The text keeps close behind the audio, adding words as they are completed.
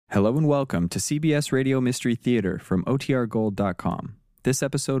Hello and welcome to CBS Radio Mystery Theater from OTRGold.com. This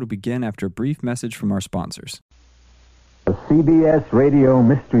episode will begin after a brief message from our sponsors. The CBS Radio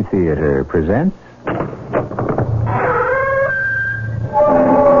Mystery Theater presents...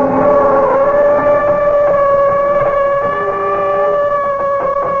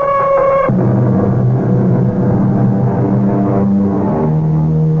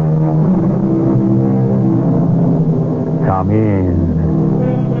 Come in.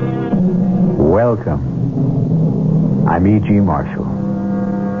 Welcome. I'm E.G. Marshall.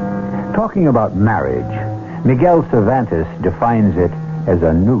 Talking about marriage, Miguel Cervantes defines it as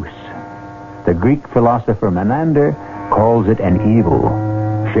a noose. The Greek philosopher Menander calls it an evil.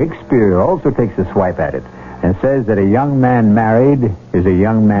 Shakespeare also takes a swipe at it and says that a young man married is a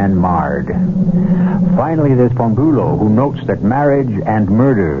young man marred. Finally, there's Pongulo, who notes that marriage and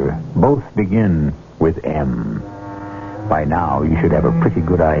murder both begin with M. By now, you should have a pretty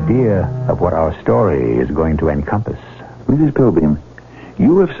good idea of what our story is going to encompass. Mrs. Pilbeam,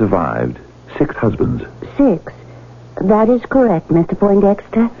 you have survived 6 husbands. 6? That is correct, Mr.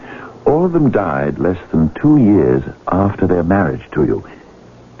 Poindexter. All of them died less than 2 years after their marriage to you.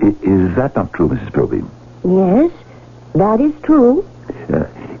 Is that not true, Mrs. Pilbeam? Yes, that is true.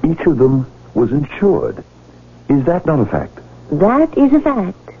 Each of them was insured. Is that not a fact? That is a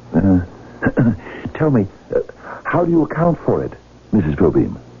fact. Tell me, how do you account for it, Mrs.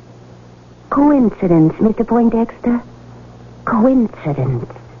 Pilbeam? Coincidence, Mr. Poindexter. Coincidence.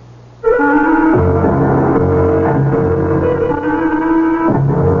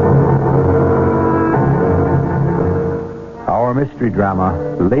 Our mystery drama,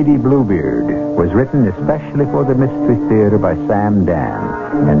 Lady Bluebeard, was written especially for the Mystery Theater by Sam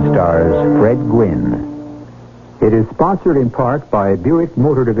Dan and stars Fred Gwynne. It is sponsored in part by Buick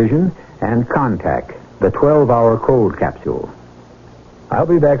Motor Division and Contact, the 12-hour cold capsule. I'll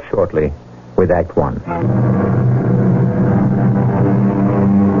be back shortly with Act One.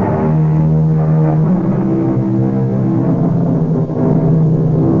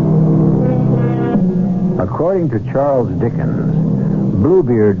 According to Charles Dickens,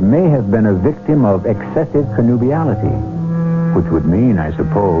 Bluebeard may have been a victim of excessive connubiality, which would mean, I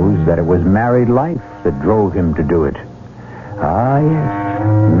suppose, that it was married life that drove him to do it. Ah,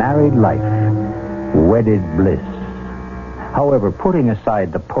 yes, married life. Wedded bliss. However, putting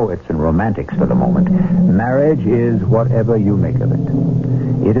aside the poets and romantics for the moment, marriage is whatever you make of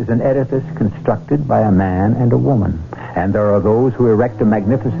it. It is an edifice constructed by a man and a woman, and there are those who erect a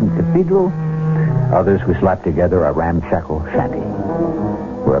magnificent cathedral, others who slap together a ramshackle shanty.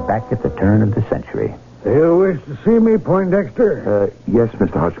 We're back at the turn of the century. You wish to see me, Poindexter? Yes,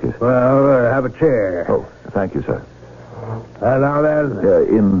 Mr. Hotchkiss. Well, have a chair. Oh, thank you, sir. Now then.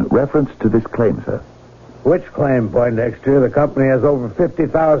 In reference to this claim, sir. Which claim, Poindexter? The company has over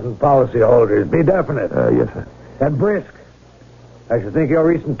 50,000 policyholders. Be definite. Yes, sir. And brisk. I should think your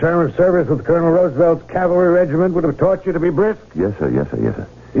recent term of service with Colonel Roosevelt's cavalry regiment would have taught you to be brisk. Yes, sir, yes, sir, yes, sir.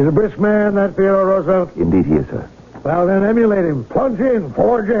 He's a brisk man, that Theodore Roosevelt. Indeed he is, sir. Well, then emulate him. Plunge in.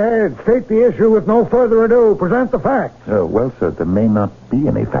 Forge ahead. State the issue with no further ado. Present the facts. Well, sir, there may not be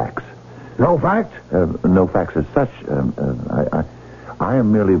any facts. No facts? No facts as such. I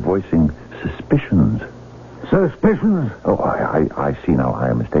am merely voicing suspicions. Suspicions? Oh, I see now. I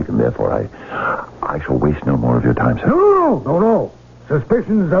am mistaken. Therefore, I shall waste no more of your time, sir. No.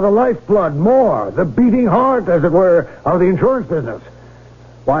 Suspicions are the lifeblood, more, the beating heart, as it were, of the insurance business.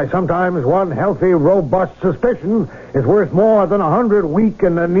 Why, sometimes one healthy, robust suspicion is worth more than 100 weak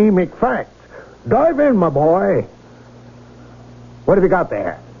and anemic facts. Dive in, my boy. What have you got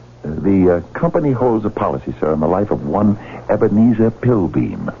there? The company holds a policy, sir, on the life of one Ebenezer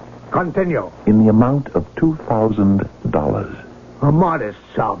Pilbeam. Continue. In the amount of $2,000. A modest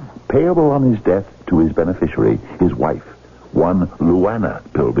sum. Payable on his death to his beneficiary, his wife, one Luana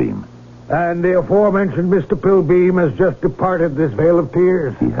Pilbeam. And the aforementioned Mr. Pilbeam has just departed this vale of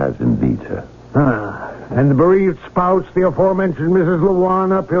tears. He has indeed, sir. And the bereaved spouse, the aforementioned Mrs.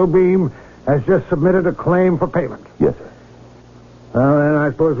 Luana Pilbeam, has just submitted a claim for payment. Yes, sir. Well, then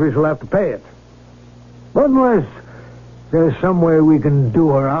I suppose we shall have to pay it. But unless there's some way we can do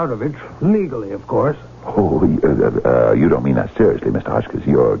her out of it, legally, of course. Oh, you don't mean that seriously, Mr. Hotchkiss.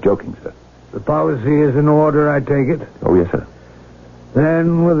 You're joking, sir. The policy is in order, I take it. Oh, yes, sir.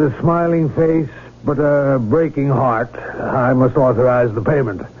 Then, with a smiling face but a breaking heart, I must authorize the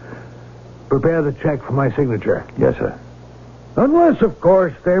payment. Prepare the check for my signature. Yes, sir. Unless, of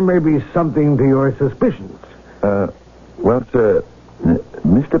course, there may be something to your suspicions. Well, sir,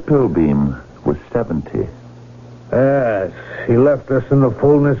 Mr. Pilbeam was 70 Yes, he left us in the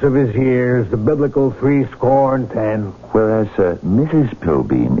fullness of his years, the biblical 70. Whereas Mrs.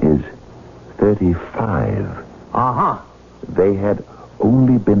 Pilbeam is 35. Uh-huh. They had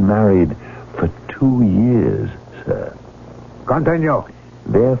only been married for 2 years, sir. Continue.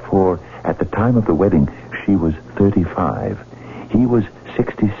 Therefore, at the time of the wedding, she was 35. He was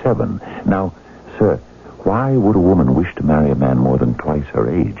 67. Now, sir, why would a woman wish to marry a man more than twice her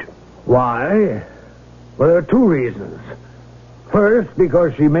age? Why? Well, there are 2 reasons. First,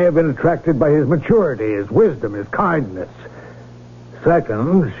 because she may have been attracted by his maturity, his wisdom, his kindness.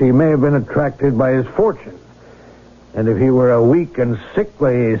 Second, she may have been attracted by his fortune. And if he were a weak and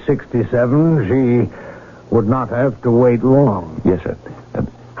sickly 67, she would not have to wait long. Yes, sir.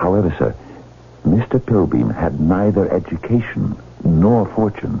 However, sir, Mr. Pilbeam had neither education nor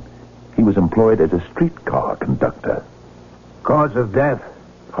fortune. He was employed as a streetcar conductor. Cause of death?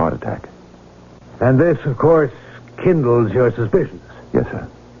 Heart attack. And this, of course, kindles your suspicions. Yes, sir.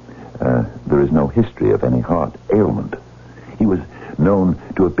 There is no history of any heart ailment. He was known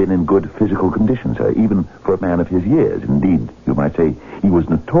to have been in good physical condition, sir, even for a man of his years. Indeed, you might say he was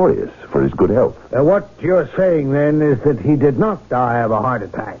notorious for his good health. What you're saying, then, is that he did not die of a heart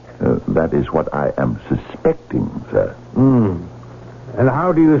attack. That is what I am suspecting, sir. And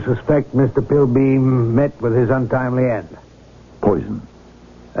how do you suspect Mr. Pilbeam met with his untimely end? Poison.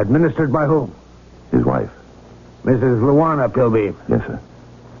 Administered by whom? His wife. Mrs. Luana Pilbeam. Yes, sir.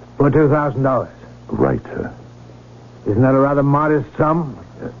 For $2,000. Right, sir. Isn't that a rather modest sum?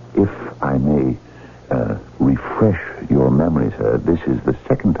 If I may refresh your memory, sir, this is the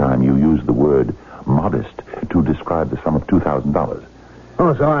second time you used the word modest to describe the sum of $2,000.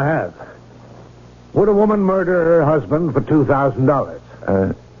 Oh, so I have. Would a woman murder her husband for $2,000?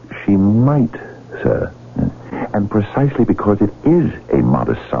 She might, sir. And precisely because it is a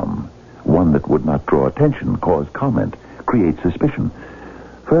modest sum, one that would not draw attention, cause comment, create suspicion.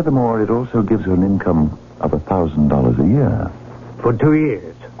 Furthermore, it also gives her an income of $1,000 a year. For 2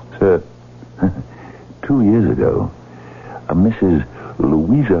 years? Sir, 2 years ago, a Mrs.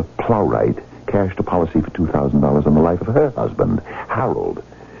 Louisa Plowright cashed a policy for $2,000 on the life of her husband, Harold.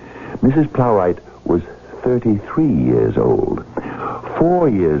 Mrs. Plowright was 33 years old. 4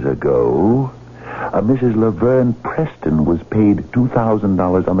 years ago, a Mrs. Laverne Preston was paid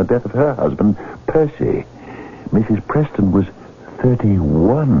 $2,000 on the death of her husband, Percy. Mrs. Preston was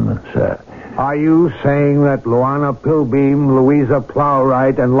 31, sir. Are you saying that Luana Pilbeam, Louisa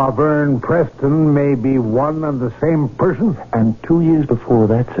Plowright, and Laverne Preston may be one and the same person? And 2 years before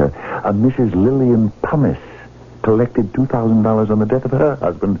that, sir, a Mrs. Lillian Pumice collected $2,000 on the death of her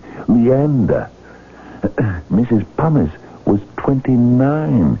husband, Leander. Mrs. Pumice was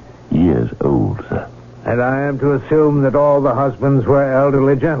 29 years old, sir. And I am to assume that all the husbands were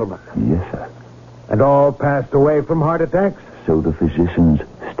elderly gentlemen? Yes, sir. And all passed away from heart attacks? So the physicians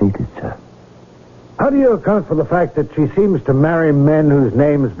stated, sir. How do you account for the fact that she seems to marry men whose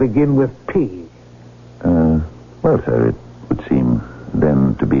names begin with P? Well, sir, it would seem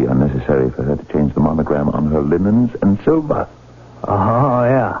then to be unnecessary for her to change the monogram on her linens and silver. Oh,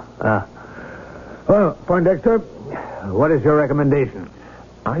 yeah. Well, Poindexter, what is your recommendation?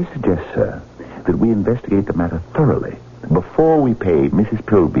 I suggest, sir, that we investigate the matter thoroughly before we pay Mrs.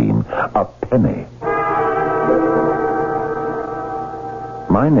 Pilbeam a penny.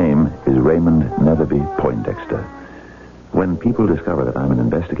 My name is Raymond Netherby Poindexter. When people discover that I'm an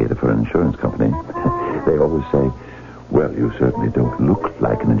investigator for an insurance company, they always say, well, you certainly don't look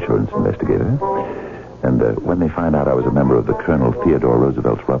like an insurance investigator. And when they find out I was a member of the Colonel Theodore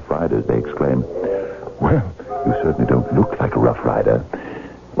Roosevelt's Rough Riders, they exclaim, well, you certainly don't look like a Rough Rider.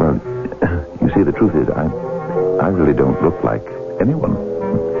 Well, you see, the truth is, I really don't look like anyone,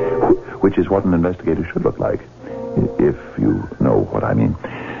 which is what an investigator should look like, if you know what I mean.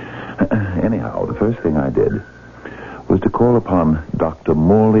 Anyhow, the first thing I did was to call upon Dr.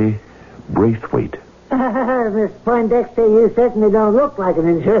 Morley Braithwaite. Miss Poindexter, you certainly don't look like an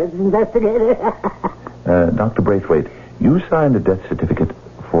insurance investigator. Dr. Braithwaite, you signed a death certificate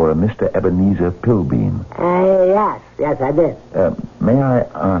for a Mr. Ebenezer Pilbeam. Yes, I did. May I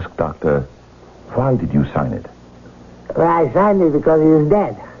ask, Doctor, why did you sign it? Well, I signed it because he was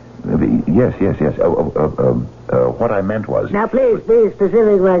dead. Yes. What I meant was... Now, please, be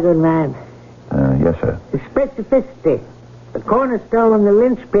specific, my good man. Yes, sir. The specificity. The cornerstone, the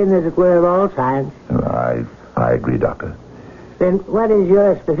linchpin, as it were, of all science. I agree, Doctor. Then what is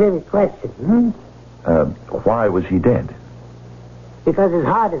your specific question? Why was he dead? Because his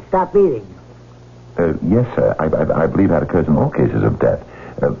heart had stopped beating. Yes, sir. I believe that occurs in all cases of death.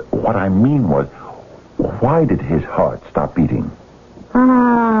 What I mean was, why did his heart stop beating?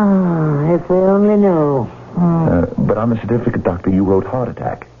 If we only knew. But on the certificate, Doctor, you wrote heart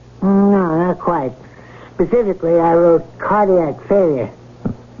attack. No, not quite. Specifically, I wrote cardiac failure.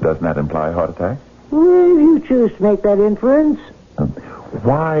 Doesn't that imply heart attack? Well, if you choose to make that inference.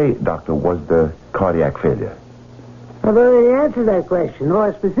 Why, Doctor, was there cardiac failure? I've already answered that question.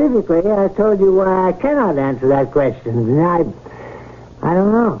 More specifically, I told you why I cannot answer that question. And I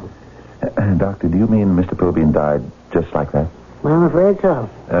don't know. Doctor, do you mean Mr. Pilbeam died just like that? Well, I'm afraid so.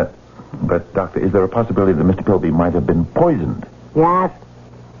 But, Doctor, is there a possibility that Mr. Pilbeam might have been poisoned? Yes.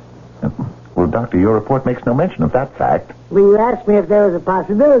 Well, Doctor, your report makes no mention of that fact. Well, you asked me if there was a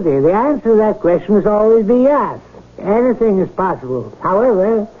possibility. The answer to that question must always be yes. Anything is possible.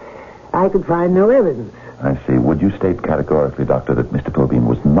 However, I could find no evidence. I see. Would you state categorically, Doctor, that Mr. Pilbeam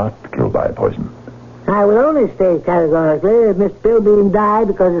was not killed by poison? I will only state categorically that Mr. Pilbeam died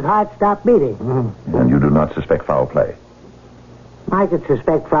because his heart stopped beating. Mm-hmm. And you do not suspect foul play? I could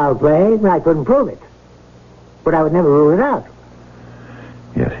suspect foul play, but I couldn't prove it. But I would never rule it out.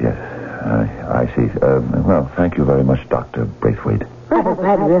 Yes. I see. Well, thank you very much, Dr. Braithwaite. That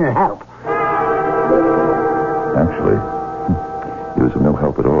didn't help. Actually, he was of no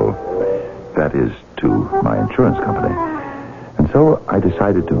help at all. That is, to my insurance company. And so I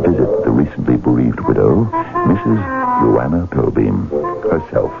decided to visit the recently bereaved widow, Mrs. Luana Pilbeam,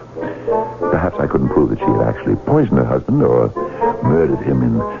 herself. Perhaps I couldn't prove that she had actually poisoned her husband or murdered him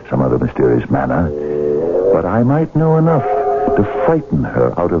in some other mysterious manner, but I might know enough to frighten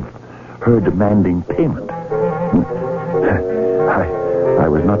her out of her demanding payment. I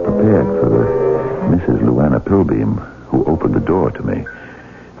was not prepared for the Mrs. Luana Pilbeam who opened the door to me.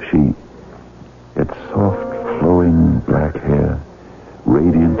 She had soft, flowing black hair,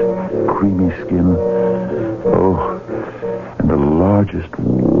 radiant, creamy skin, and the largest,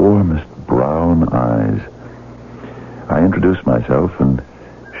 warmest brown eyes. I introduced myself, and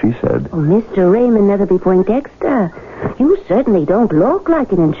she said, Mr. Raymond Netherby Poindexter, you certainly don't look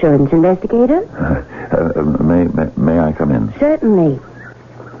like an insurance investigator. May I come in? Certainly.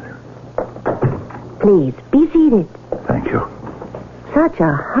 Please, be seated. Thank you. Such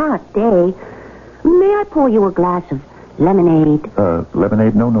a hot day. May I pour you a glass of lemonade?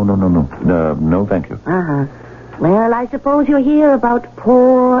 Lemonade? No. No, thank you. Uh-huh. Well, I suppose you're here about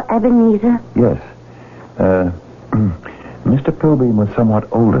poor Ebenezer? Yes. Mr. Pilbeam was somewhat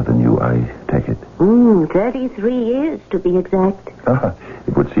older than you, I take it. 33 years, to be exact.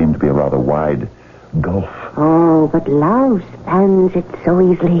 It would seem to be a rather wide gulf. Oh, but love spans it so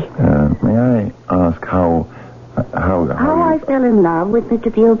easily. May I ask how I fell in love with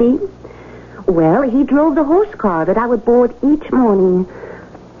Mr. Pilbeam? Well, he drove the horse car that I would board each morning.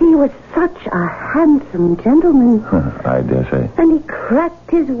 He was such a handsome gentleman. I dare say. And he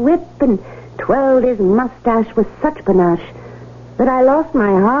cracked his whip and twirled his mustache with such panache that I lost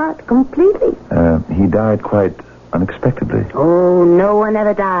my heart completely. He died quite unexpectedly. Oh, no one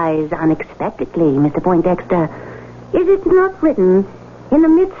ever dies unexpectedly, Mr. Poindexter. Is it not written, in the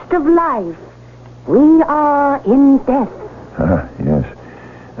midst of life, we are in death? Yes.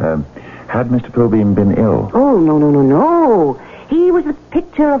 Had Mr. Pilbeam been ill? Oh, no. He was a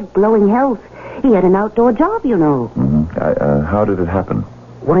picture of glowing health. He had an outdoor job, you know. Mm-hmm. How did it happen?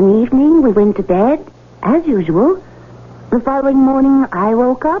 One evening, we went to bed, as usual. The following morning, I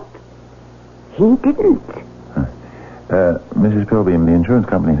woke up. He didn't. Mrs. Pilbeam, the insurance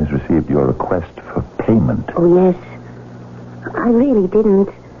company has received your request for payment. Oh, yes. I really didn't.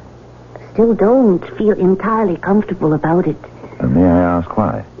 Still don't feel entirely comfortable about it. May I ask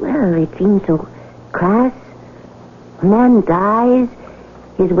why? Well, it seems so crass. A man dies.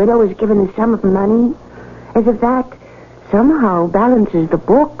 His widow is given a sum of money. As if that somehow balances the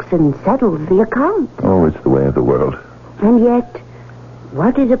books and settles the account. Oh, it's the way of the world. And yet,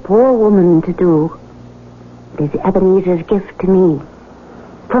 what is a poor woman to do? It is Ebenezer's gift to me.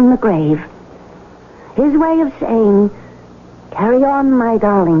 From the grave. His way of saying, carry on, my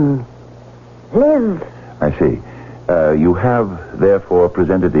darling. Live. I see. You have, therefore,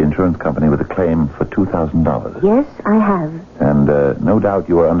 presented the insurance company with a claim for $2,000. Yes, I have. And no doubt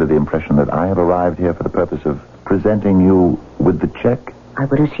you are under the impression that I have arrived here for the purpose of presenting you with the check? I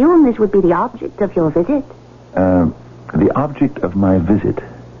would assume this would be the object of your visit. The object of my visit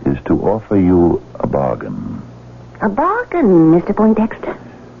is to offer you a bargain. A bargain, Mr. Poindexter?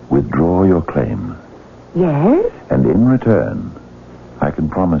 Withdraw your claim. Yes? And in return, I can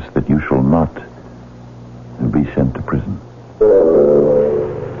promise that you shall not be sent to prison.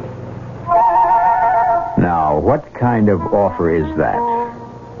 Now, what kind of offer is that?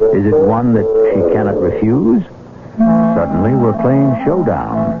 Is it one that she cannot refuse? Suddenly, we're playing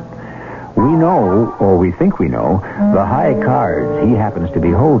showdown. We know, or we think we know, the high cards he happens to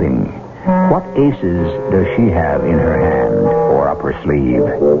be holding. What aces does she have in her hand or up her sleeve?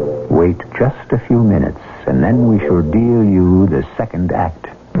 Wait just a few minutes, and then we shall deal you the second act.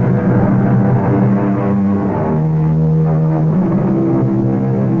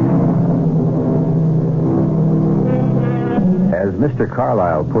 As Mr.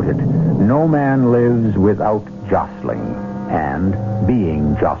 Carlyle put it, no man lives without jostling and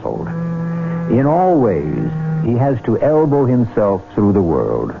being jostled. In all ways, he has to elbow himself through the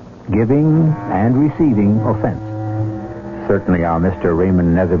world, giving and receiving offense. Certainly our Mr.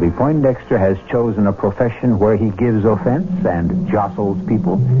 Raymond Netherby Poindexter has chosen a profession where he gives offense and jostles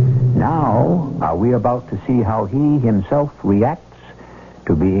people. Now, are we about to see how he himself reacts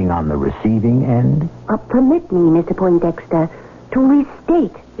to being on the receiving end? Permit me, Mr. Poindexter, to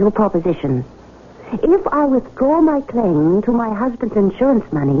restate your proposition. If I withdraw my claim to my husband's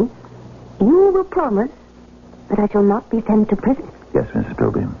insurance money, you will promise that I shall not be sent to prison. Yes, Mrs.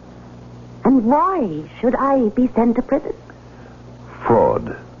 Pilbeam. And why should I be sent to prison?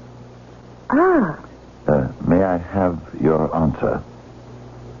 Fraud. Ah. May I have your answer?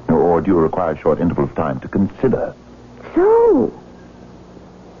 Or do you require a short interval of time to consider? So,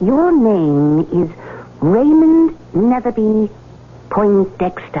 your name is Raymond Netherby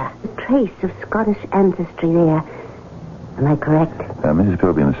Poindexter. A trace of Scottish ancestry there. Am I correct? Mrs.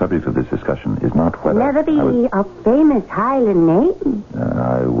 Pilbeam, the subject of this discussion is not whether... Netherby, a famous Highland name?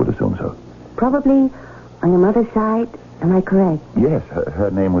 I would assume so. Probably on your mother's side. Am I correct? Yes,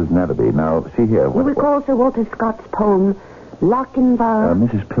 her name was Netherby. Now, see here... You recall Sir Walter Scott's poem, Lochinvar?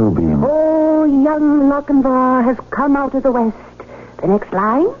 Mrs. Pilbeam... Oh, young Lochinvar has come out of the west. The next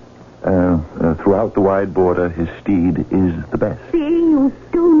line? Throughout the wide border, his steed is the best. See, you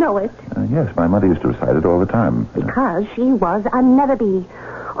do know it. Yes, my mother used to recite it all the time. Because she was a Netherby.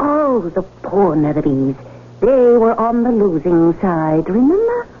 Oh, the poor Netherbys. They were on the losing side,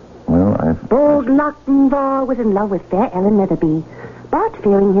 remember? Well, Bold Lochinvar was in love with fair Ellen Netherby. But,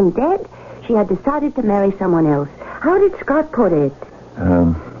 fearing him dead, she had decided to marry someone else. How did Scott put it?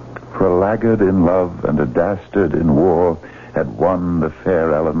 For a laggard in love and a dastard in war had won the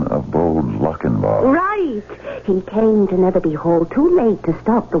fair Ellen of bold Lochinvar. Right. He came to Netherby Hall too late to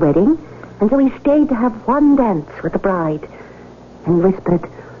stop the wedding, and so he stayed to have one dance with the bride. And he whispered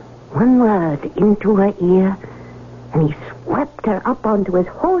one word into her ear, and he swept her up onto his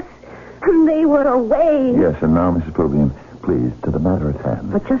horse, and they were away. Yes, and now, Mrs. Pilbeam, please, to the matter at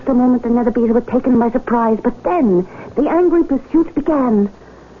hand. For just a moment, the Netherbys were taken by surprise, but then the angry pursuit began.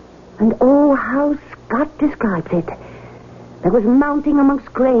 And oh, how Scott describes it. There was mounting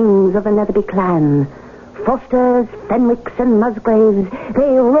amongst grains of the Netherby clan. Fosters, Fenwicks, and Musgraves.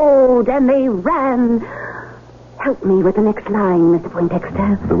 They rode and they ran. Help me with the next line, Mr.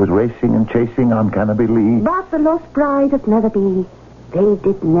 Poindexter. There was racing and chasing on Canopy Lee. But the lost bride of Netherby, they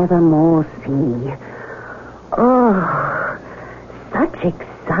did never more see. Oh, such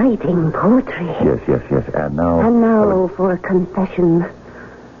exciting poetry. Yes. And now... And now for a confession.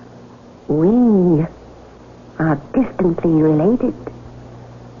 We are distantly related.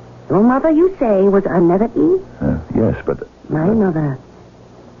 Your mother, you say, was a Netherby? Yes, but... My mother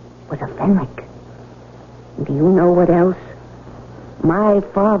was a Fenwick. Do you know what else? My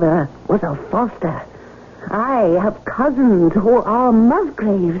father was a Foster. I have cousins who are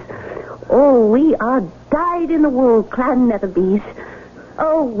Musgraves. Oh, we are dyed-in-the-wool clan Netherbys.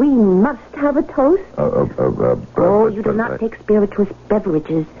 Oh, we must have a toast. You do not take spirituous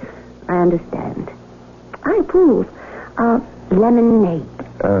beverages. I understand. I approve. Lemonade.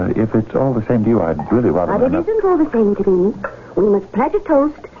 If it's all the same to you, I'd really rather... But it isn't all the same to me. We must pledge a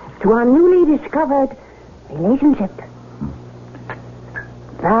toast to our newly discovered relationship.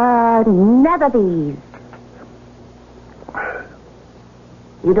 The Netherbys.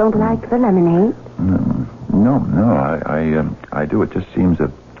 You don't like the lemonade? No, I do. It just seems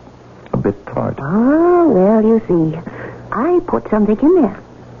a bit tart. Oh, well, you see, I put something in there.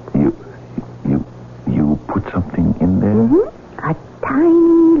 You put something in there? Mm-hmm. A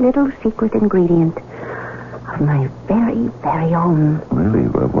tiny little secret ingredient of my very, very own. Really?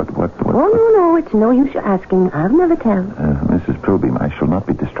 What? Oh, no, it's no use your asking. I'll never tell. Mrs. Pilbeam, I shall not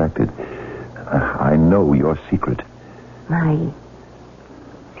be distracted. I know your secret. My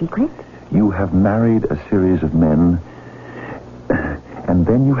secret? You have married a series of men, and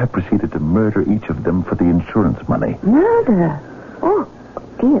then you have proceeded to murder each of them for the insurance money. Murder? Oh,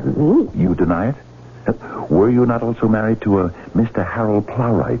 dear me. You deny it? Were you not also married to a Mr. Harold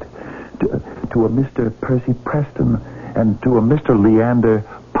Plowright, to a Mr. Percy Preston, and to a Mr. Leander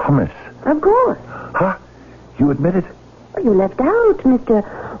Pumice? Of course. Huh? You admit it? Well, you left out Mr.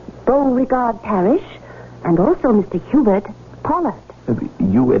 Beauregard Parrish and also Mr. Hubert Pollard.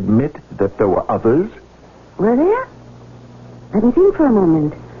 You admit that there were others? Were there? Let me think for a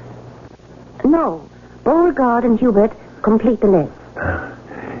moment. No. Beauregard and Hubert complete the list.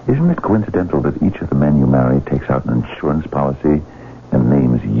 Isn't it coincidental that each of the men you marry takes out an insurance policy and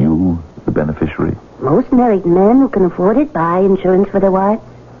names you the beneficiary? Most married men who can afford it buy insurance for their wives.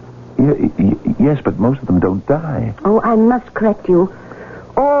 Yes, but most of them don't die. Oh, I must correct you.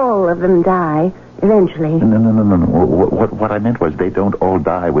 All of them die eventually. No. What I meant was they don't all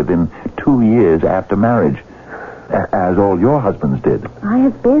die within 2 years after marriage, as all your husbands did. I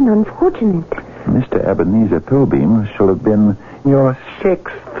have been unfortunate. Mr. Ebenezer Pilbeam shall have been your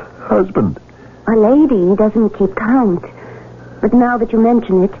 6th husband. A lady doesn't keep count. But now that you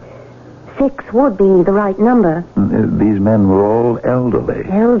mention it, 6 would be the right number. These men were all elderly.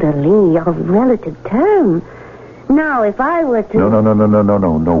 Elderly, a relative term. Now, if I were to...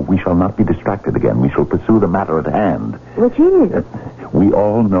 No. We shall not be distracted again. We shall pursue the matter at hand. Which is? We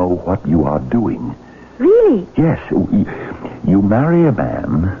all know what you are doing. Really? Yes. You marry a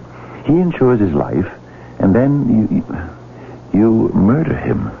man, he insures his life, and then you murder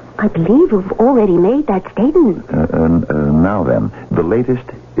him. I believe you've already made that statement. Now then, the latest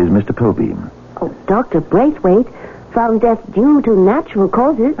is Mr. Pilbeam. Oh, Dr. Braithwaite found death due to natural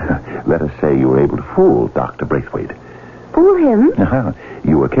causes. Let us say you were able to fool Dr. Braithwaite. Fool him?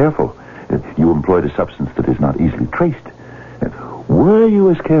 You were careful. You employed a substance that is not easily traced. Were you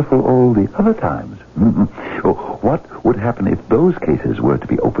as careful all the other times? What would happen if those cases were to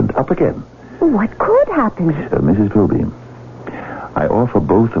be opened up again? What could happen? Mrs. Pilbeam, I offer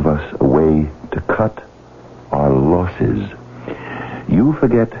both of us a way to cut our losses. You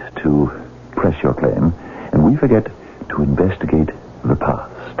forget to press your claim, and we forget to investigate the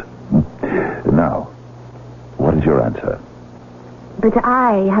past. Now, what is your answer? But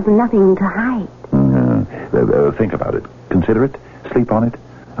I have nothing to hide. Think about it. Consider it. Sleep on it.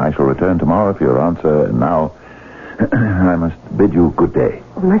 I shall return tomorrow for your answer, and now I must bid you good day.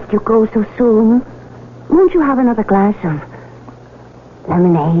 Must you go so soon? Won't you have another glass of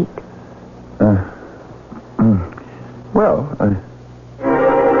lemonade?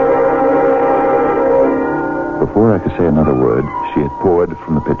 Before I could say another word, she had poured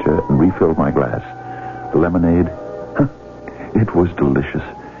from the pitcher and refilled my glass. The lemonade, it was delicious,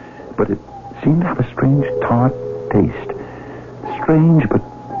 but it seemed to have a strange tart taste. Strange, but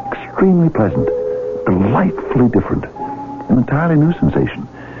extremely pleasant. Delightfully different. An entirely new sensation.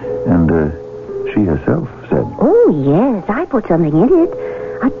 And she herself said... Oh, yes, I put something in it.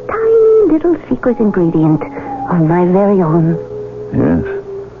 A tiny little secret ingredient of my very own. Yes,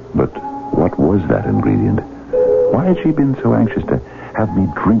 but what was that ingredient? Why had she been so anxious to have me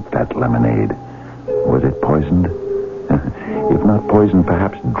drink that lemonade? Was it poisoned? If not poisoned,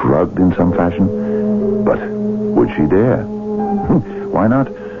 perhaps drugged in some fashion? But would she dare? Why not?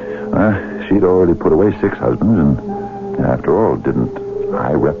 She'd already put away 6 husbands, and after all, didn't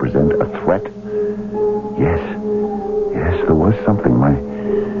I represent a threat? Yes, there was something.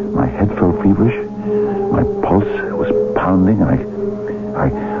 My head felt feverish. My pulse was pounding, and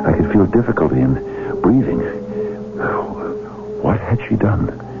I could feel difficulty in breathing. What had she done?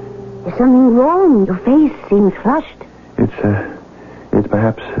 There's something wrong. Your face seems flushed. It's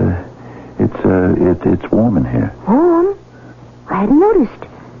perhaps, it's warm in here. Warm? I hadn't noticed.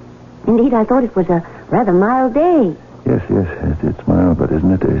 Indeed, I thought it was a rather mild day. Yes, it's mild, but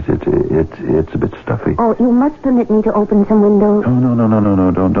isn't it? It's a bit stuffy. Oh, you must permit me to open some windows.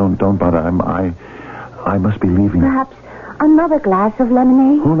 No, don't bother. I must be leaving. Perhaps another glass of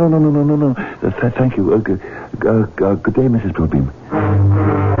lemonade? Oh, no. Thank you. Good day, Mrs. Pilbeam.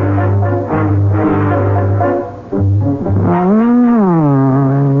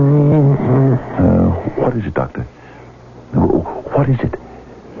 What is it, Doctor? What is it?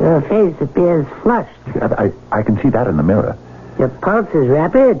 Your face appears flushed. I can see that in the mirror. Your pulse is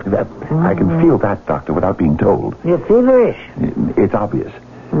rapid. I can feel that, Doctor, without being told. You're feverish. It's obvious.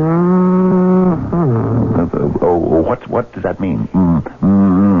 What does that mean?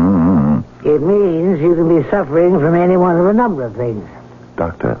 It means you can be suffering from any one of a number of things.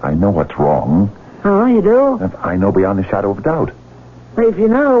 Doctor, I know what's wrong. Oh, you do? I know beyond a shadow of doubt. Well, if you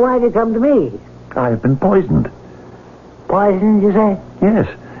know, why'd you come to me? I have been poisoned. Poisoned, you say? Yes.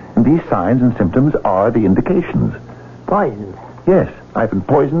 And these signs and symptoms are the indications. Poisoned? Yes. I've been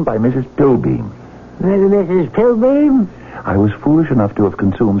poisoned by Mrs. Pilbeam. Maybe Mrs. Pilbeam? I was foolish enough to have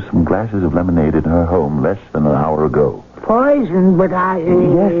consumed some glasses of lemonade in her home less than an hour ago. Poisoned, but I...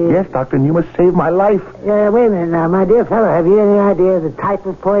 Yes, Doctor, and you must save my life. Wait a minute now, my dear fellow. Have you any idea of the type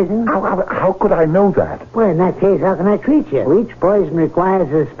of poison? How could I know that? Well, in that case, how can I treat you? Each poison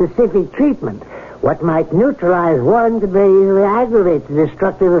requires a specific treatment. What might neutralize one could very easily aggravate the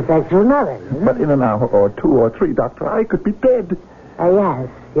destructive effects of another. But in an hour or 2 or 3, Doctor, I could be dead. Yes,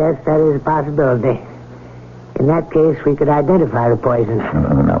 that is a possibility. In that case, we could identify the poison.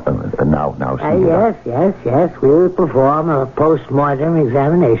 Now, see. Yes. We will perform a post-mortem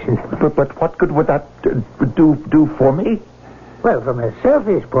examination. But what good would that do for me? Well, from a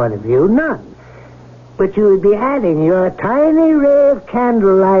surface point of view, none. But you would be adding your tiny ray of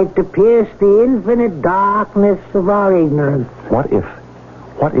candlelight to pierce the infinite darkness of our ignorance. What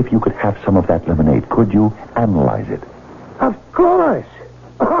if you could have some of that lemonade? Could you analyze it? Of course.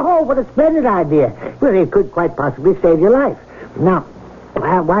 Oh, what a splendid idea. Well, it could quite possibly save your life. Now,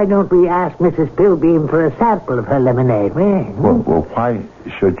 why don't we ask Mrs. Pilbeam for a sample of her lemonade? Well, why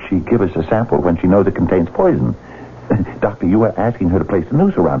should she give us a sample when she knows it contains poison? Doctor, you were asking her to place a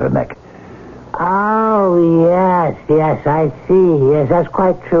noose around her neck. Oh, yes, I see. Yes, that's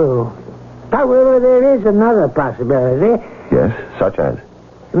quite true. However, there is another possibility. Yes, such as?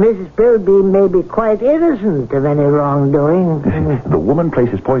 Mrs. Pilbeam may be quite innocent of any wrongdoing. The woman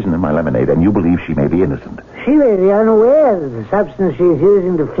places poison in my lemonade, and you believe she may be innocent. She may be unaware that the substance she's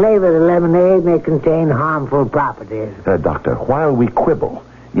using to flavor the lemonade may contain harmful properties. Doctor, while we quibble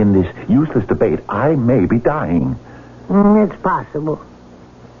in this useless debate, I may be dying. It's possible.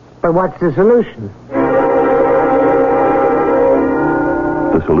 But what's the solution?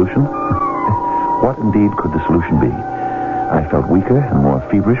 The solution? What indeed could the solution be? I felt weaker and more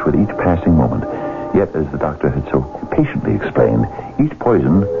feverish with each passing moment. Yet, as the doctor had so patiently explained, each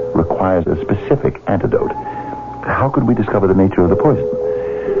poison requires a specific antidote. How could we discover the nature of the poison?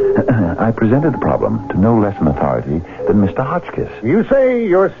 I presented the problem to no less an authority than Mr. Hotchkiss. You say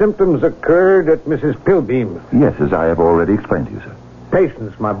your symptoms occurred at Mrs. Pilbeam? Yes, as I have already explained to you, sir.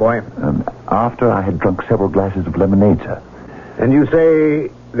 Patience, my boy. After I had drunk several glasses of lemonade, sir. And you say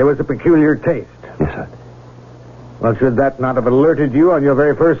there was a peculiar taste? Yes, sir. Well, should that not have alerted you on your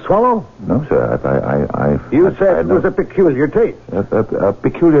very first swallow? No, sir. You said it was a peculiar taste.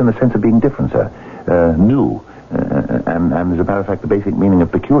 Peculiar in the sense of being different, sir. New. And as a matter of fact, the basic meaning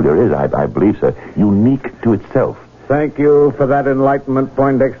of peculiar is, I believe, sir, unique to itself. Thank you for that enlightenment,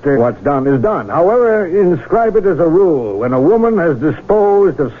 Poindexter. What's done is done. However, inscribe it as a rule. When a woman has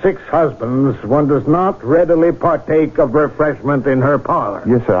disposed of 6 husbands, one does not readily partake of refreshment in her parlor.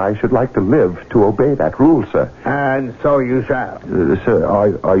 Yes, sir. I should like to live to obey that rule, sir. And so you shall. Sir,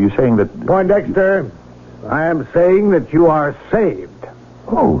 are you saying that... Poindexter, I am saying that you are saved.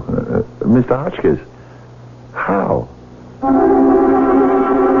 Oh, Mr. Hotchkiss. How?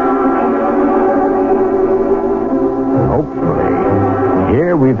 Hopefully.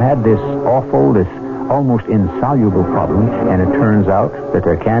 Here we've had this awful, this almost insoluble problem, and it turns out that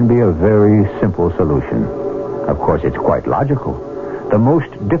there can be a very simple solution. Of course, it's quite logical. The most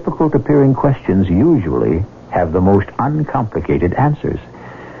difficult appearing questions usually have the most uncomplicated answers.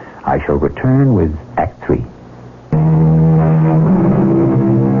 I shall return with Act 3.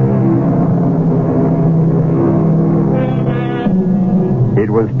 It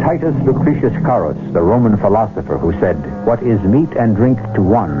was Titus Lucretius Carus, the Roman philosopher, who said, "What is meat and drink to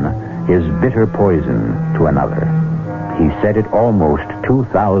one is bitter poison to another." He said it almost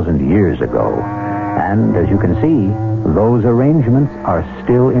 2,000 years ago. And, as you can see, those arrangements are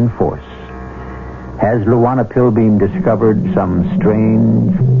still in force. Has Luana Pilbeam discovered some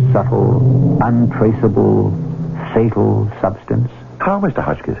strange, subtle, untraceable, fatal substance? How, Mr.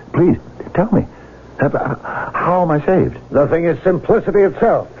 Hotchkiss? Please, tell me. How am I saved? The thing is simplicity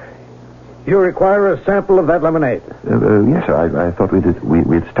itself. You require a sample of that lemonade. Yes, sir. I thought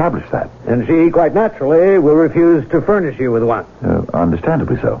we'd established that. And she, quite naturally, will refuse to furnish you with one.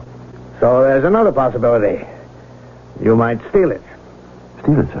 Understandably so. So there's another possibility. You might steal it.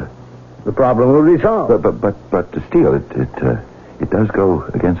 Steal it, sir? The problem will be solved. But to steal it does go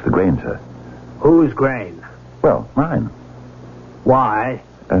against the grain, sir. Whose grain? Well, mine. Why?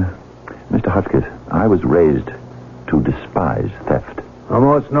 Mr. Hotchkiss, I was raised to despise theft. A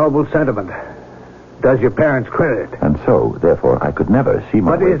most noble sentiment. Does your parents credit? And so, therefore, I could never see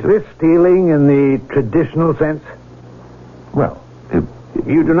my way But is this stealing in the traditional sense? Well,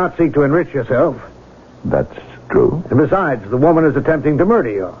 You do not seek to enrich yourself. that's true. And besides, the woman is attempting to murder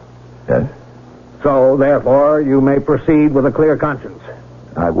you. Yes? So, therefore, you may proceed with a clear conscience.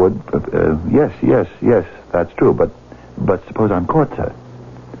 I would. Yes, that's true. But suppose I'm caught, sir.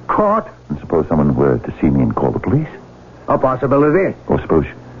 Caught? And suppose someone were to see me and call the police. A possibility. Or suppose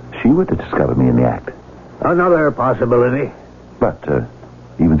she were to discover me in the act. Another possibility. But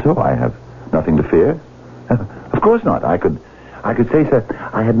even so, I have nothing to fear. Of course not. I could say, sir,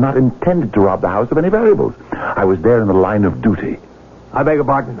 I had not intended to rob the house of any valuables. I was there in the line of duty. I beg your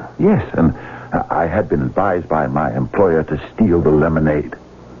pardon? Yes, and I had been advised by my employer to steal the lemonade.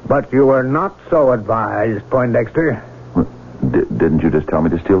 But you were not so advised, Poindexter. Didn't you just tell me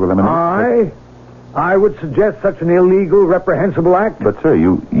to steal the lemonade? I would suggest such an illegal, reprehensible act. But, sir,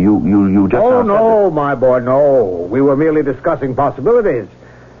 you just... Oh, no, my boy, no. We were merely discussing possibilities.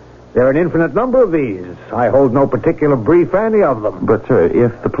 There are an infinite number of these. I hold no particular brief for any of them. But, sir,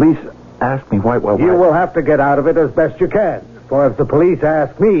 if the police ask me why... You will have to get out of it as best you can. For if the police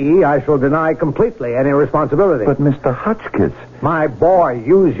ask me, I shall deny completely any responsibility. But, Mr. Hotchkiss... My boy,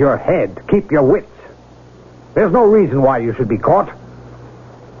 use your head. Keep your wits. There's no reason why you should be caught.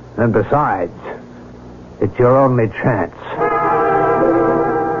 And besides, it's your only chance.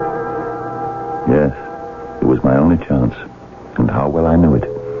 Yes, it was my only chance. And how well I knew it.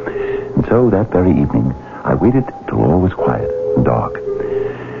 And so that very evening, I waited till all was quiet and dark.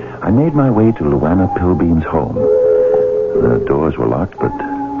 I made my way to Luana Pilbeam's home. The doors were locked, but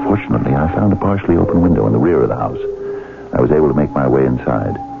fortunately I found a partially open window in the rear of the house. I was able to make my way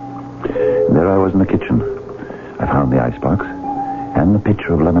inside. And there I was in the kitchen. I found the icebox and the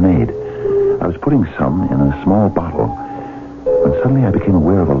pitcher of lemonade. I was putting some in a small bottle when suddenly I became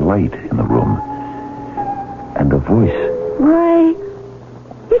aware of a light in the room and a voice. Why,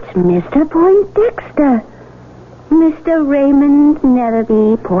 it's Mr. Poindexter. Mr. Raymond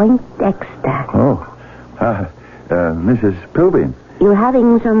Netherby Poindexter. Oh, Mrs. Pilbeam. You're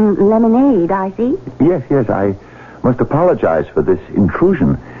having some lemonade, I see. Yes, I must apologize for this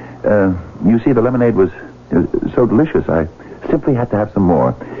intrusion. You see, the lemonade was so delicious, I simply had to have some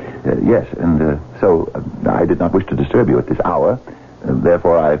more. Yes, and so I did not wish to disturb you at this hour.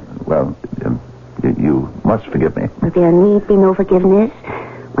 Therefore, you must forgive me. There need be no forgiveness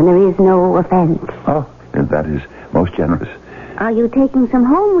when there is no offense. Oh, that is most generous. Are you taking some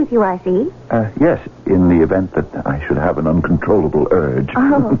home with you, I see? Yes, in the event that I should have an uncontrollable urge.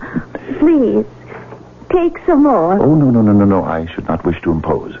 Oh, please, take some more. Oh, no. I should not wish to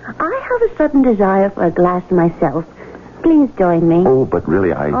impose. I have a sudden desire for a glass myself. Please join me. Oh, but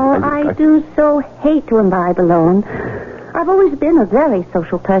really, I do so hate to imbibe alone. I've always been a very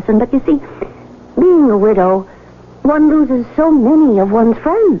social person, but you see, being a widow, one loses so many of one's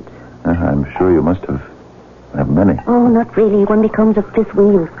friends. I'm sure you must have many. Oh, not really. One becomes a fifth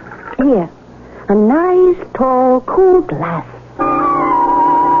wheel. Here, a nice, tall, cool glass.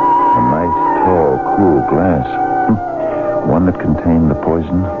 A nice, tall, cool glass. One that contained the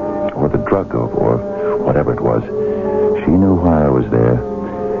poison or the drug or whatever it was. She knew why I was there.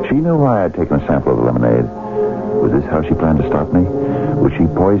 She knew why I'd taken a sample of the lemonade. Was this how she planned to stop me? Would she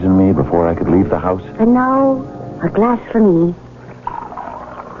poison me before I could leave the house? And now, a glass for me.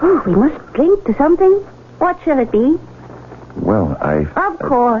 Oh, we must drink to something. What shall it be? Well, Of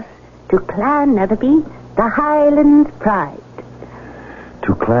course, to Clan Netherby, the Highland Pride.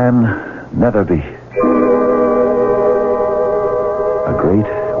 To Clan Netherby. A great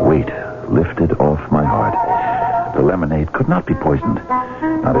weight lifted off my heart. The lemonade could not be poisoned.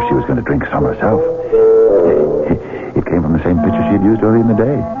 Not if she was going to drink some herself. It came from the same pitcher she had used earlier in the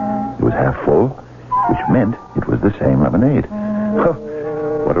day. It was half full, which meant it was the same lemonade. Oh,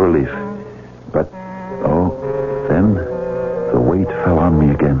 what a relief. But, then the weight fell on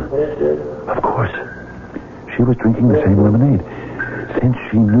me again. Of course, she was drinking the same lemonade. Since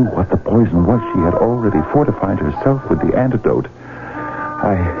she knew what the poison was, she had already fortified herself with the antidote.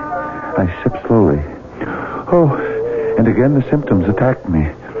 I sipped slowly. Oh, and again the symptoms attacked me.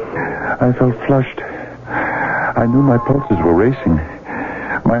 I felt flushed. I knew my pulses were racing.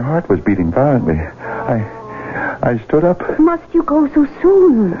 My heart was beating violently. I stood up. Must you go so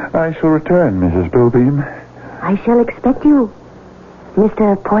soon? I shall return, Mrs. Pilbeam. I shall expect you,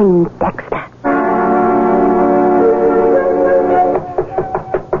 Mr. Poindexter.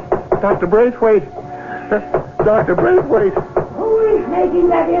 Dr. Braithwaite! Dr. Braithwaite! Who is making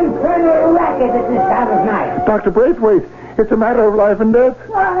that infernal racket at this time of night? Dr. Braithwaite! It's a matter of life and death.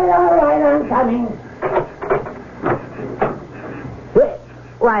 All right, I'm coming.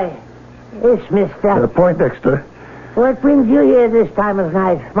 Why, it's Mr. Poindexter. What brings you here this time of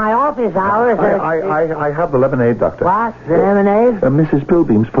night? My office hours are... I have the lemonade, Doctor. What? The lemonade? Mrs.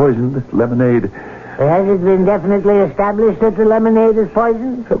 Pilbeam's poisoned lemonade. Has it been definitely established that the lemonade is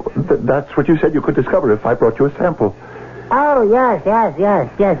poisoned? That's what you said you could discover if I brought you a sample. Oh, yes.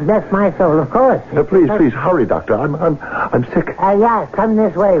 That's my soul, of course. Please, hurry, Doctor. I'm sick. Yes, come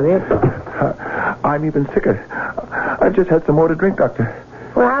this way, Rick. I'm even sicker. I've just had some more to drink, Doctor.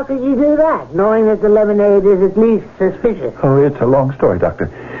 Well, how could you do that, knowing that the lemonade is at least suspicious? Oh, it's a long story, Doctor.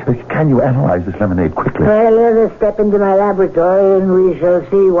 Can you analyze this lemonade quickly? Well, let us step into my laboratory and we shall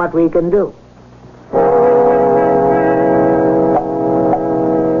see what we can do.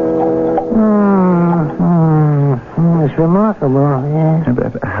 remarkable, yes.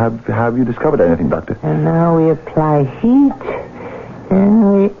 Have you discovered anything, Doctor? And now we apply heat,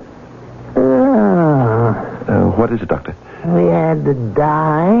 and we... What is it, Doctor? We add the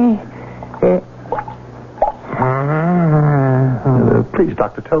dye. Please,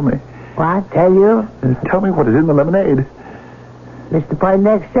 Doctor, tell me. What? Tell you? Tell me what is in the lemonade. Mr.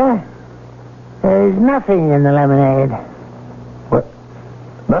 Poindexter, there is nothing in the lemonade. What?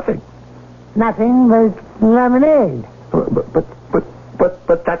 Nothing? Nothing but lemonade.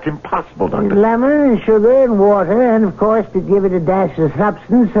 But that's impossible, Doctor. Lemon and sugar and water, and of course to give it a dash of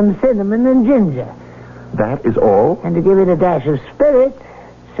substance, some cinnamon and ginger. That is all? And to give it a dash of spirit,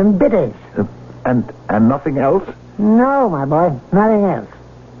 some bitters. And nothing else? No, my boy, nothing else.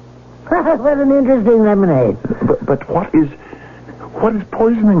 What an interesting lemonade. But what is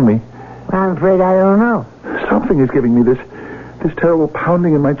poisoning me? I'm afraid I don't know. Something is giving me this terrible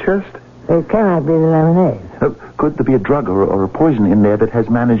pounding in my chest. It cannot be the lemonade. Could there be a drug or a poison in there that has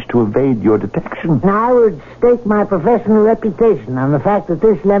managed to evade your detection? Now, I would stake my professional reputation on the fact that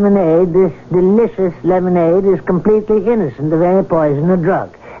this lemonade, this delicious lemonade, is completely innocent of any poison or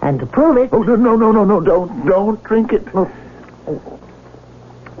drug. And to prove it... Oh, no, don't drink it. Oh,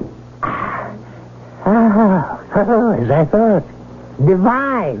 as I thought.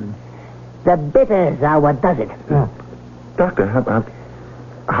 Divine. The bitters are what does it. Doctor,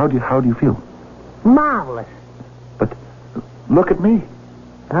 how do you feel? Marvelous. But look at me.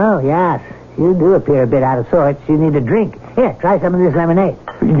 Oh, yes. You do appear a bit out of sorts. You need a drink. Here, try some of this lemonade.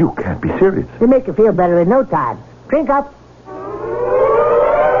 You can't be serious. It'll make you feel better in no time. Drink up.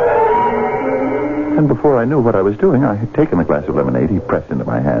 And before I knew what I was doing, I had taken the glass of lemonade he pressed into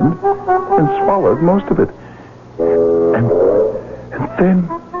my hand and swallowed most of it. And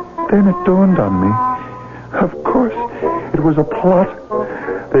then it dawned on me. Of course, it was a plot.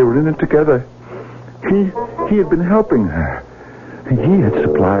 They were in it together. He had been helping her. He had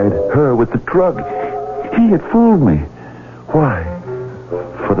supplied her with the drug. He had fooled me. Why?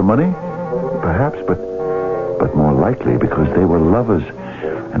 For the money? Perhaps, but more likely because they were lovers,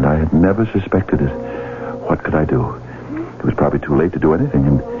 and I had never suspected it. What could I do? It was probably too late to do anything,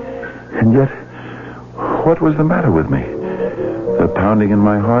 and yet, what was the matter with me? The pounding in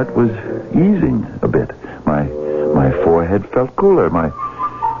my heart was easing a bit. My forehead felt cooler. My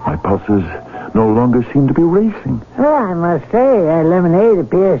pulses no longer seemed to be racing. Well, I must say, that lemonade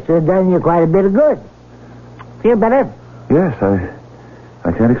appears to have done you quite a bit of good. Feel better? Yes,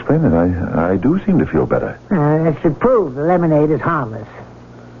 I can't explain it. I do seem to feel better. That should prove the lemonade is harmless.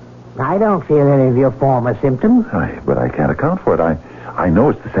 I don't feel any of your former symptoms. But I can't account for it. I know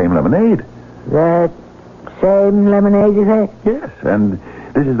it's the same lemonade. The same lemonade, you say? Yes, and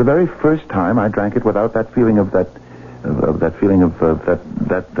this is the very first time I drank it without that feeling of that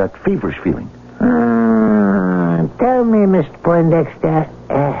feverish feeling. Tell me, Mr. Poindexter,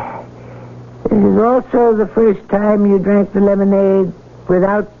 this is also the first time you drank the lemonade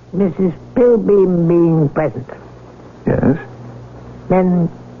without Mrs. Pilbeam being present. Yes? Then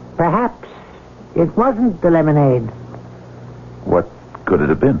perhaps it wasn't the lemonade. What could it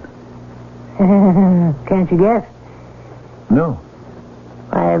have been? Can't you guess? No.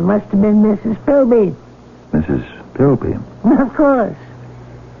 Why, it must have been Mrs. Pilbeam. Mrs. Pilbeam? Of course.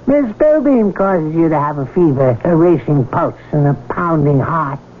 Miss Pilbeam causes you to have a fever, a racing pulse, and a pounding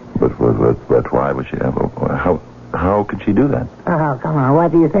heart. But why would she have how could she do that? Oh, come on,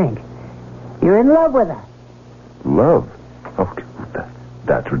 what do you think? You're in love with her. Love? Oh,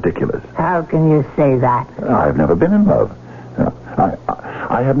 that's ridiculous. How can you say that? I've never been in love.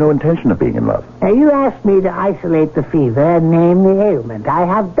 I have no intention of being in love. Now, you asked me to isolate the fever and name the ailment. I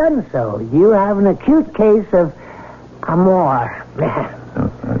have done so. You have an acute case of amour.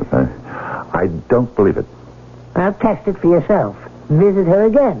 I don't believe it. Well, test it for yourself. Visit her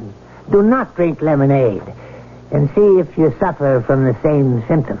again. Do not drink lemonade. And see if you suffer from the same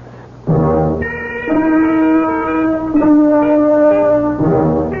symptoms.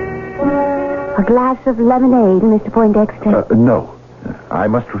 A glass of lemonade, Mr. Poindexter? No. I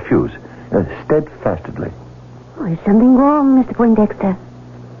must refuse. Steadfastly. Oh, is something wrong, Mr. Poindexter?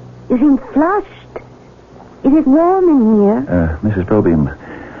 You seem flushed. Is it warm in here? Mrs. Pilbeam,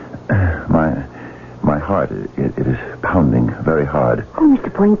 my heart, it is pounding very hard. Oh,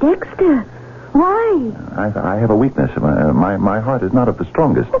 Mr. Poindexter, why? I have a weakness. My heart is not of the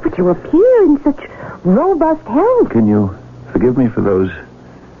strongest. Oh, but you appear in such robust health. Can you forgive me for those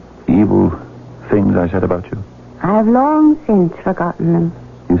evil things I said about you? I have long since forgotten them.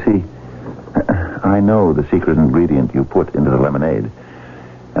 You see, I know the secret ingredient you put into the lemonade.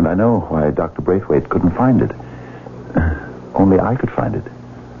 And I know why Dr. Braithwaite couldn't find it. Only I could find it.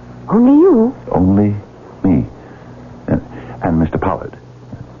 Only you? Only me.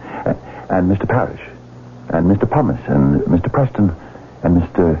 and Mr. Parrish, and Mr. Pumice, and Mr. Preston, and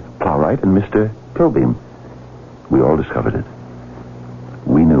Mr. Plowright, and Mr. Pilbeam. We all discovered it.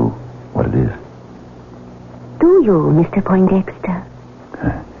 We knew what it is. Do you, Mr. Poindexter?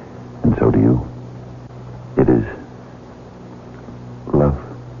 And so do you. It is love.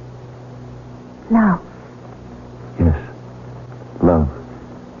 Love. Yes. Love.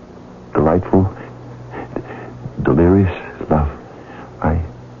 Delightful, delirious love.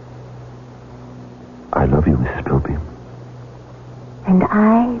 I love you, Mrs. Pilbeam. And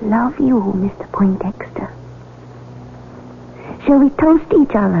I love you, Mr. Poindexter. Shall we toast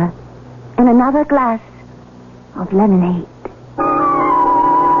each other in another glass of lemonade?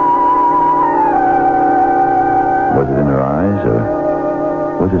 Was it in her eyes,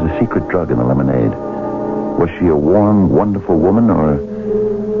 or was it a secret drug in the lemonade? Was she a warm, wonderful woman,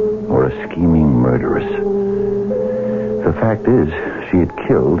 or a scheming murderess? The fact is, she had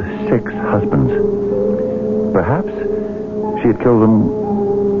killed 6 husbands. Perhaps she had killed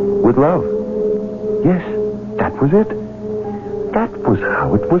them with love. Yes, that was it. That was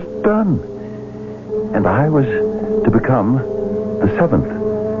how it was done. And I was to become the 7th.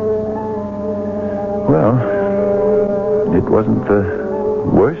 Well, it wasn't the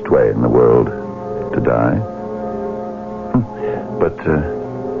worst way in the world to die. But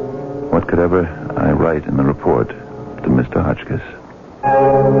what could ever I write in the report to Mr. Hotchkiss?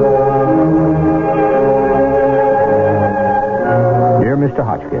 Dear Mr.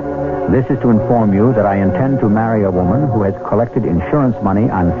 Hotchkiss, this is to inform you that I intend to marry a woman who has collected insurance money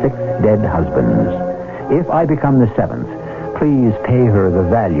on 6 dead husbands. If I become the 7th, please pay her the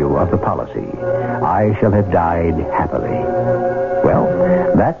value of the policy. I shall have died happily. Well,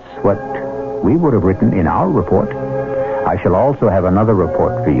 that's what we would have written in our report. I shall also have another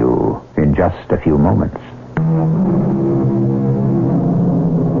report for you in just a few moments.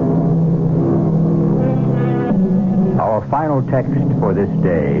 Our final text for this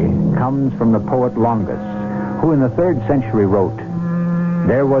day comes from the poet Longus, who in the 3rd century wrote,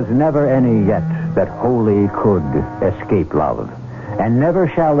 "There was never any yet that wholly could escape love, and never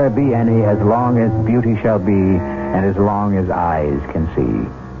shall there be any as long as beauty shall be and as long as eyes can see."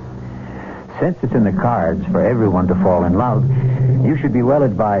 Since it's in the cards for everyone to fall in love, you should be well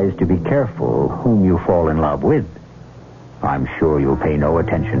advised to be careful whom you fall in love with. I'm sure you'll pay no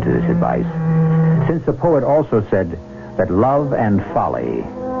attention to this advice, since the poet also said that love and folly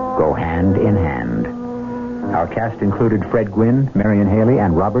go hand in hand. Our cast included Fred Gwynne, Marion Haley,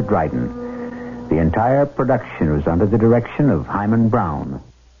 and Robert Dryden. The entire production was under the direction of Hyman Brown.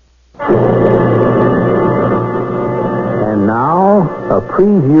 And now, a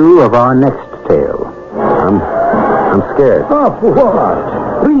preview of our next tale. I'm scared. Oh,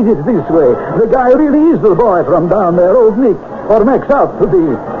 what? Read it this way. The guy really is the boy from down there, old Nick, or Max out to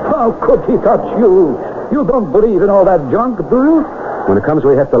be. How could he touch you? You don't believe in all that junk, do you? When it comes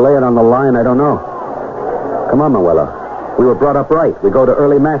we have to lay it on the line, I don't know. Come on, Manuela. We were brought up right. We go to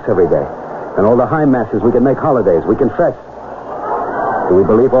early mass every day. And all the high masses, we can make holidays. We confess. Do we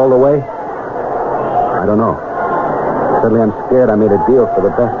believe all the way? I don't know. Suddenly I'm scared I made a deal for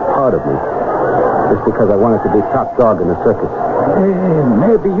the best part of me. Just because I wanted to be top dog in the circus.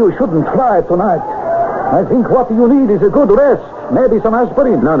 Maybe you shouldn't fly tonight. I think what you need is a good rest. Maybe some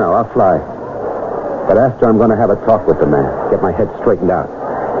aspirin. No, I'll fly. But after I'm going to have a talk with the man. Get my head straightened out.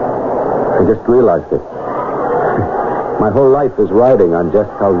 I just realized it. My whole life is riding on just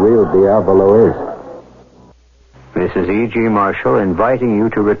how real Diavolo is. This is E.G. Marshall inviting you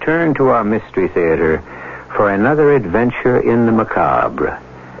to return to our Mystery Theater for another adventure in the macabre.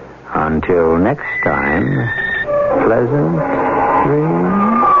 Until next time, pleasant dreams.